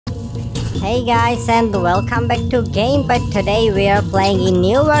Hey guys, and welcome back to game. But today we are playing a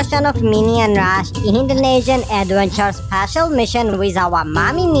new version of Minion Rush Indonesian Adventure Special Mission with our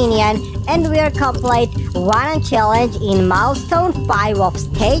mommy Minion, and we are complete one challenge in Milestone 5 of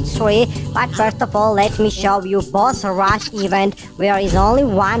stage 3. But first of all, let me show you boss rush event where is only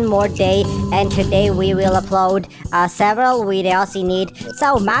one more day, and today we will upload several videos in it.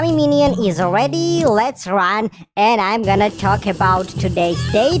 So mommy Minion is ready, let's run, and I'm gonna talk about today's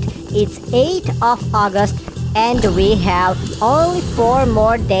date. It's 8th of August and we have only 4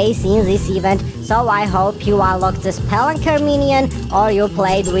 more days in this event. So I hope you unlocked the Spelunker Minion or you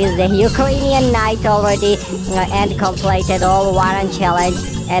played with the Ukrainian Knight already and completed all Warren Challenge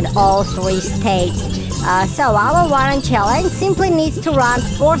and all 3 states. So our Warren Challenge simply needs to run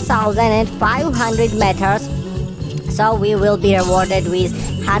 4,500 meters. So we will be rewarded with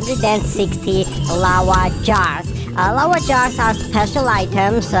 160 lava jars. Lava jars are special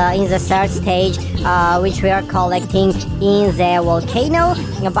items in the third stage, which we are collecting in the volcano.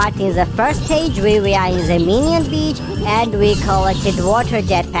 But in the first stage, we are in the Minion beach and we collected water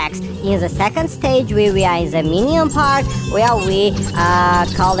jetpacks. In the second stage, we are in the Minion park where we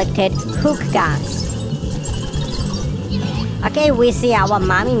collected hook guns. Okay, we see our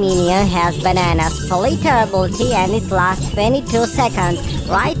mommy Minion has banana splitter ability and it lasts 22 seconds.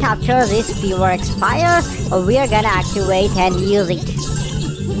 Right after this fever expires, we are gonna activate and use it.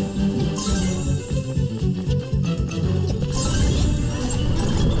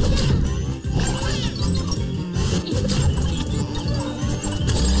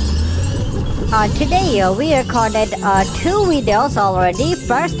 Today we recorded 2 videos already.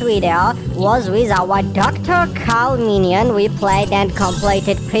 First video was with our Dr. Carl Minion. We played and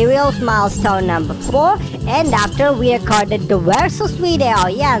completed previous milestone number 4, and after we recorded the versus video.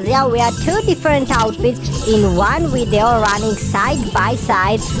 Yes, yeah, we had 2 different outfits in one video running side by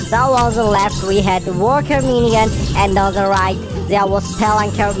side. So on the left we had Worker Minion and on the right there was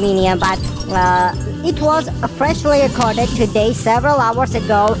Spelunker Minion, but it was freshly recorded today several hours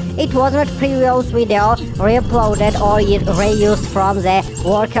ago. It was not previous video re-uploaded or reused from the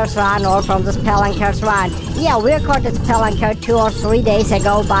Workers run or from the Spelunkers run. Yeah, we recorded Spelunker 2 or 3 days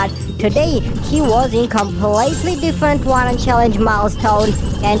ago, but today he was in completely different Warren Challenge milestone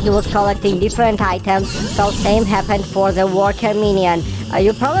and he was collecting different items. So same happened for the Worker Minion.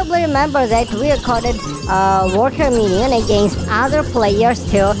 You probably remember that we recorded Worker Minion against other players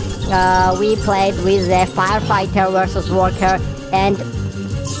too. We played with the Firefighter versus Worker, and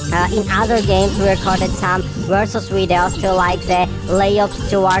in other games we recorded some versus videos too, like the Layup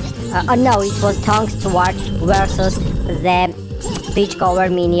Steward. No, it was Tongue Steward versus the Beachgoer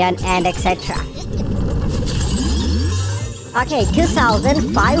Minion and etc. Okay,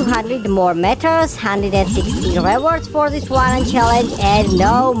 2,500 more meters, 160 rewards for this one challenge, and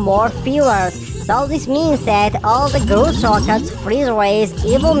no more fevers. So this means that all the Groove Rockets, Freeze Rays,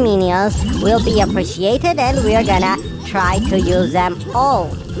 Evil Minions will be appreciated and we're gonna try to use them all.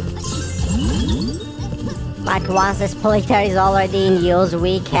 But once the splitter is already in use,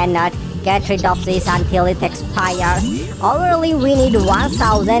 we cannot get rid of this until it expires. Overall, we need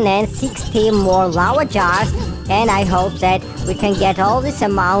 1,060 more lava jars, and I hope that we can get all this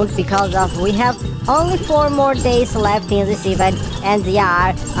amount because we have only 4 more days left in this event, and there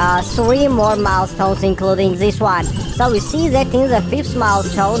are 3 more milestones including this one. So we see that in the 5th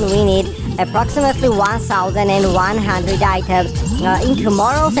milestone we need approximately 1,100 items. In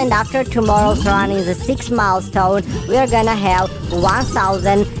tomorrow's and after tomorrow's run in the 6th milestone we are gonna have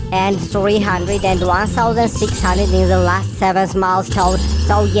 1,300 and 1,600 in the last 7th milestone.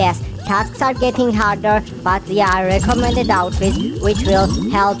 So yes, tasks are getting harder, but there are recommended outfits which will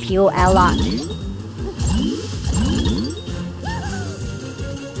help you a lot.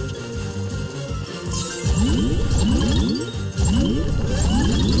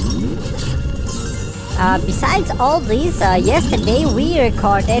 Besides all these, yesterday we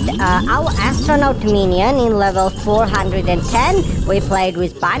recorded our Astronaut Minion in level 410. We played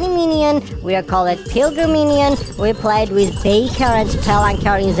with Bunny Minion, we call it Pilgrim Minion, we played with Baker and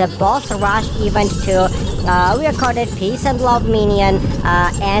Spelunker in the Boss Rush event too. We recorded Peace and Love Minion,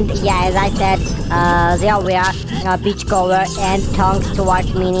 and yeah, as I said, there were Beachgoer and Tongue Steward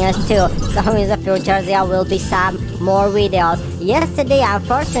Minions too. So in the future there will be some more videos. Yesterday,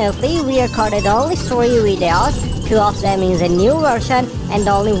 unfortunately, we recorded only 3 videos, 2 of them in the new version and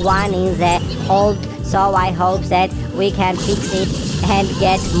only 1 in the old. So I hope that we can fix it and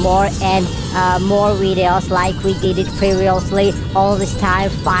get more and more videos like we did it previously. All this time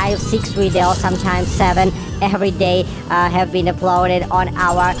 5, 6 videos, sometimes 7 every day have been uploaded on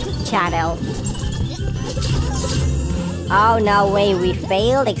our channel. Oh, no way, we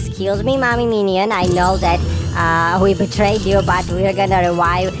failed. Excuse me, Mommy Minion. I know that we betrayed you, but we're gonna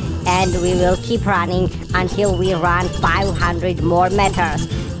revive and we will keep running until we run 500 more meters.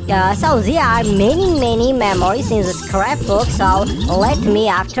 So there are many memories in the scrapbook, so let me,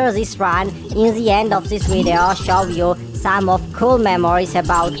 after this run, in the end of this video, show you some of cool memories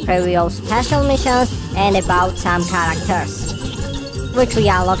about previous special missions and about some characters which we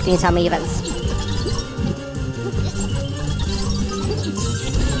unlocked in some events.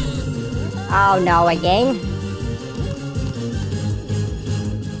 Oh no, again?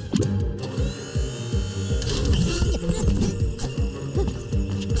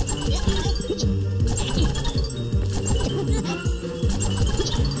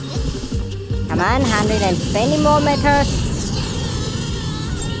 Come on, 120 more meters.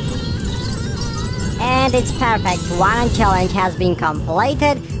 And it's perfect. One challenge has been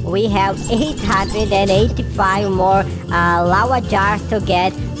completed. We have 885 more lava jars to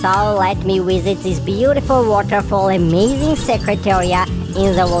get. So let me visit this beautiful waterfall, amazing secret area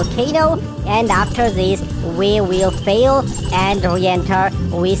in the volcano. And after this, we will fail and re-enter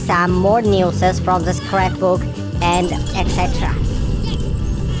with some more newses from the scrapbook and etc.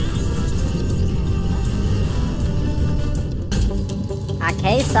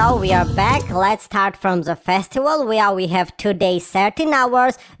 Okay, so we are back. Let's start from the festival where we have 2 days, 13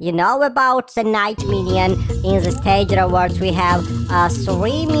 hours. You know about the night minion. In the stage rewards we have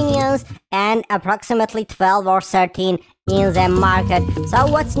 3 minions and approximately 12 or 13 in the market. So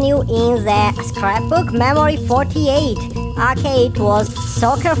what's new in the scrapbook? Memory 48. Okay, it was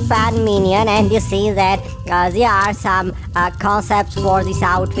soccer fan minion, and you see that there are some concepts for this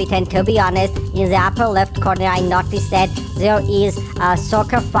outfit, and to be honest, in the upper left corner I noticed that there is a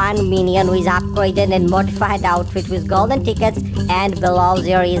soccer fan minion with upgraded and modified outfit with golden tickets, and below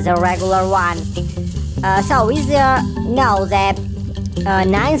there is a regular one. So is there no, the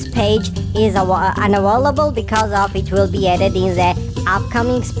 9th page is unavailable because of it will be added in the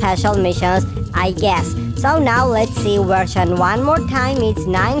upcoming special missions, I guess. So now let's see version one more time. It's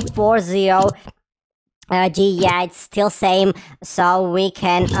 940 G. Yeah, it's still same, so we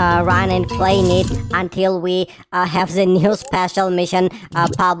can run and play in it until we have the new special mission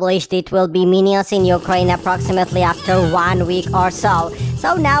published. It will be Minions in Ukraine approximately after 1 week or so.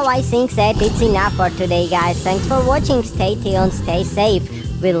 So now I think that it's enough for today, guys. Thanks for watching. Stay tuned, stay safe.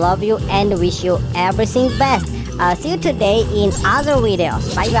 We love you and wish you everything best. See you today in other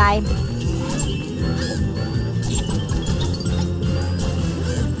videos. Bye bye.